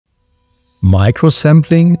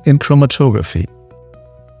Microsampling in chromatography.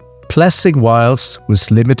 Plastic vials with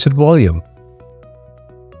limited volume.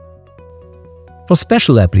 For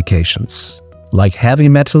special applications, like heavy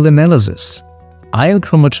metal analysis, ion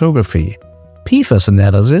chromatography, PFAS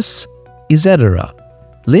analysis, etc.,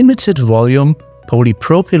 limited volume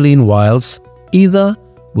polypropylene vials, either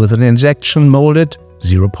with an injection molded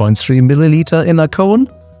 0.3 ml in a cone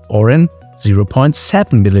or in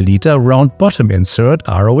 0.7 ml round bottom insert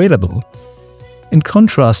are available. In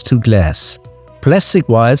contrast to glass, plastic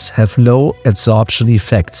vials have low adsorption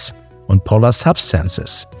effects on polar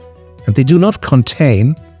substances, and they do not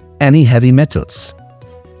contain any heavy metals.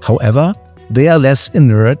 However, they are less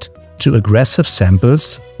inert to aggressive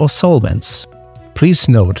samples or solvents. Please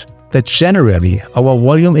note that generally our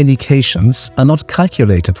volume indications are not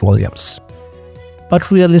calculated volumes,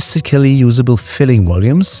 but realistically usable filling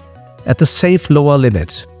volumes at the safe lower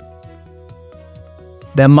limit.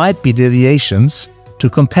 There might be deviations to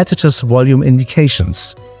competitors' volume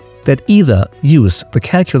indications that either use the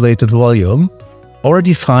calculated volume or a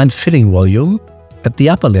defined filling volume at the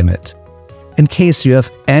upper limit. In case you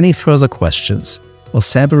have any further questions or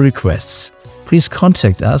sample requests, please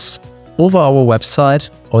contact us over our website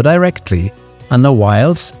or directly under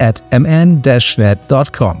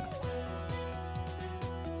vials@mn-net.com.